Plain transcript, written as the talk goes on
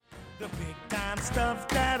time stuff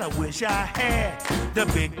that I wish I had. The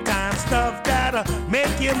big time stuff that'll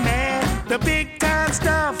make you mad. The big time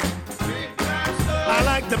stuff. I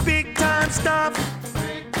like the big time stuff.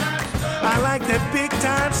 I like the big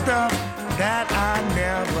time stuff that I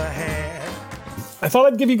never had. I thought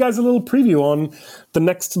I'd give you guys a little preview on the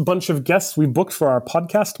next bunch of guests we booked for our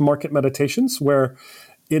podcast, Market Meditations, where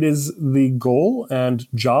it is the goal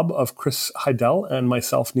and job of Chris Heidel and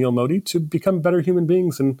myself, Neil Modi, to become better human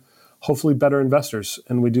beings and hopefully better investors.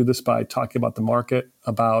 And we do this by talking about the market,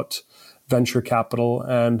 about venture capital,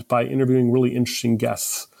 and by interviewing really interesting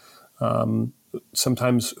guests,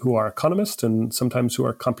 sometimes who are economists and sometimes who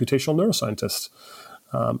are computational neuroscientists,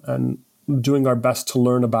 and doing our best to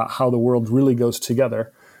learn about how the world really goes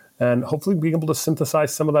together and hopefully being able to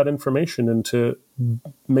synthesize some of that information into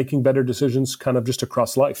making better decisions kind of just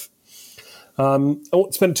across life. I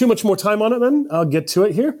won't spend too much more time on it then. I'll get to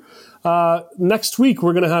it here. Next week,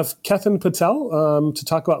 we're going to have Ketan Patel to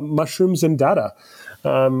talk about mushrooms and data.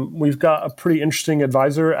 We've got a pretty interesting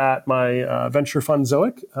advisor at my venture fund,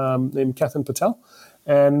 Zoic, named Ketan Patel.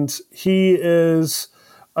 And he is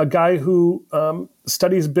a guy who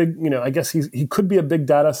studies big, I guess he could be a big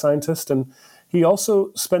data scientist. And he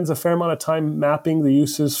also spends a fair amount of time mapping the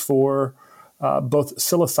uses for both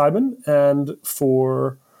psilocybin and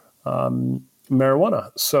for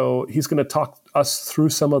marijuana. So he's going to talk us through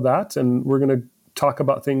some of that, and we're going to talk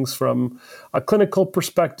about things from a clinical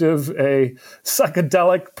perspective, a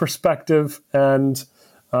psychedelic perspective, and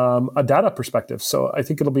a data perspective. So I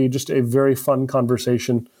think it'll be just a very fun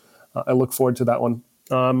conversation. I look forward to that one.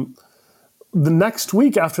 The next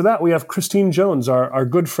week after that, we have Christine Jones, our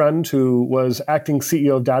good friend who was acting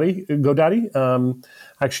CEO of GoDaddy.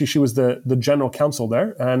 Actually, she was the general counsel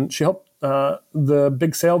there, and she helped the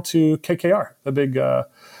big sale to KKR, the big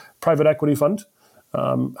private equity fund.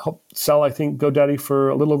 Helped sell, I think, GoDaddy for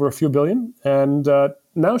a little over a few billion. And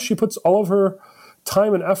now she puts all of her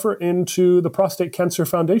time and effort into the Prostate Cancer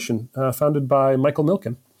Foundation, founded by Michael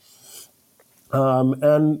Milken.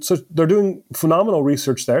 And so they're doing phenomenal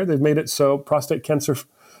research there. They've made it so prostate cancer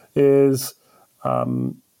is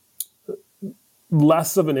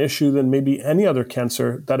less of an issue than maybe any other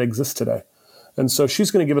cancer that exists today. And so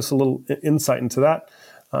she's going to give us a little insight into that.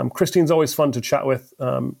 Christine's always fun to chat with.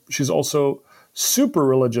 She's also super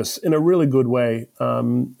religious in a really good way,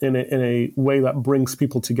 in a way that brings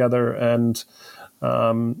people together. And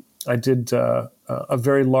I did a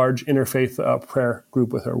very large interfaith prayer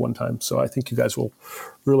group with her one time. So I think you guys will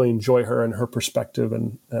really enjoy her and her perspective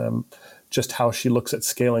and just how she looks at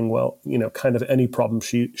scaling well, kind of any problem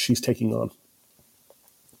she's taking on.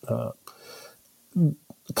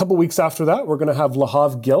 A couple weeks after that, we're going to have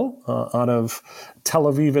Lahav Gill out of Tel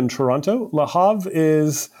Aviv and Toronto. Lahav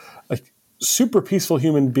is a super peaceful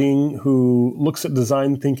human being who looks at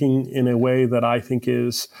design thinking in a way that I think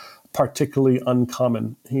is particularly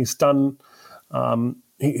uncommon. He's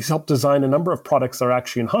helped design a number of products that are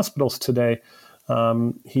actually in hospitals today.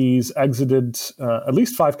 He's exited at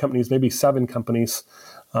least 5 companies, maybe 7 companies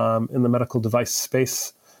in the medical device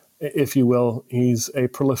space, if you will. He's a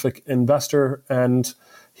prolific investor, and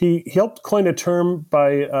he helped coin a term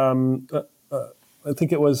by, I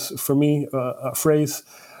think it was, for me, a phrase,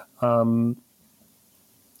 learn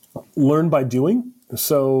by doing.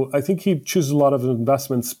 So I think he chooses a lot of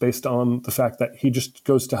investments based on the fact that he just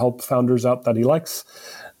goes to help founders out that he likes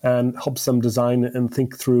and helps them design and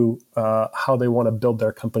think through how they want to build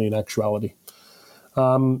their company in actuality.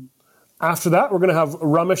 After that, we're going to have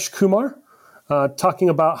Ramesh Kumar talking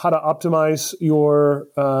about how to optimize your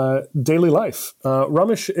daily life.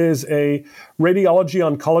 Ramesh is a radiology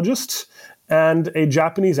oncologist and a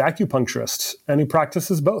Japanese acupuncturist, and he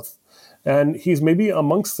practices both. And he's maybe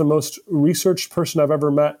amongst the most researched person I've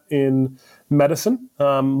ever met in medicine,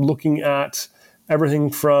 looking at everything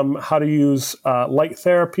from how to use light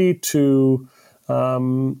therapy to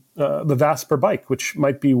the Vasper bike, which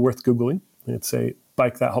might be worth Googling. It's a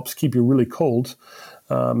bike that helps keep you really cold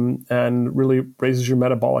and really raises your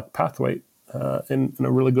metabolic pathway in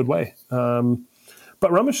a really good way. But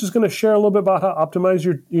Ramesh is going to share a little bit about how to optimize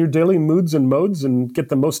your daily moods and modes and get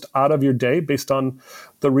the most out of your day based on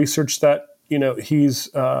the research that he's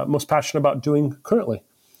most passionate about doing currently.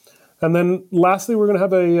 And then lastly, we're going to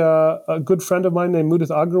have a good friend of mine named Mudit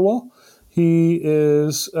Agrawal. He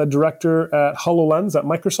is a director at HoloLens at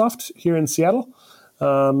Microsoft here in Seattle.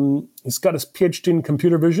 He's got his PhD in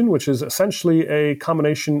computer vision, which is essentially a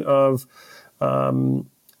combination of a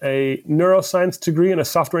neuroscience degree and a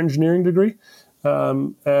software engineering degree.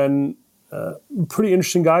 And pretty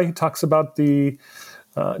interesting guy. He talks about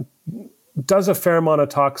does a fair amount of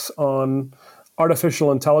talks on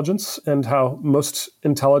artificial intelligence and how most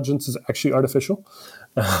intelligence is actually artificial,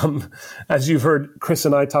 as you've heard Chris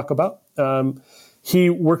and I talk about.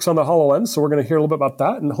 He works on the HoloLens, so we're going to hear a little bit about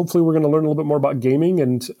that, and hopefully we're going to learn a little bit more about gaming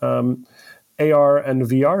and AR and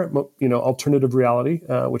VR, alternative reality,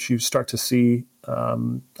 which you start to see,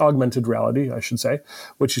 augmented reality, I should say,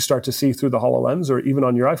 which you start to see through the HoloLens or even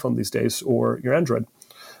on your iPhone these days or your Android.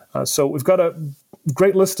 So we've got a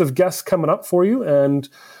great list of guests coming up for you, and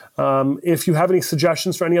if you have any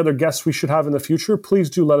suggestions for any other guests we should have in the future,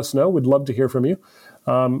 please do let us know. We'd love to hear from you.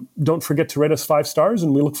 Don't forget to rate us 5 stars,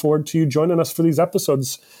 and we look forward to you joining us for these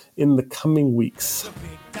episodes in the coming weeks.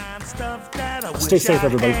 Stay safe,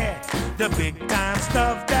 everybody. The big time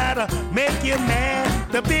stuff that'll make you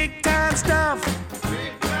mad. The big time stuff.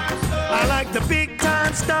 I like the big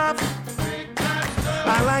time stuff.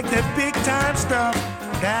 I like the big time stuff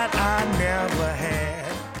that I never had.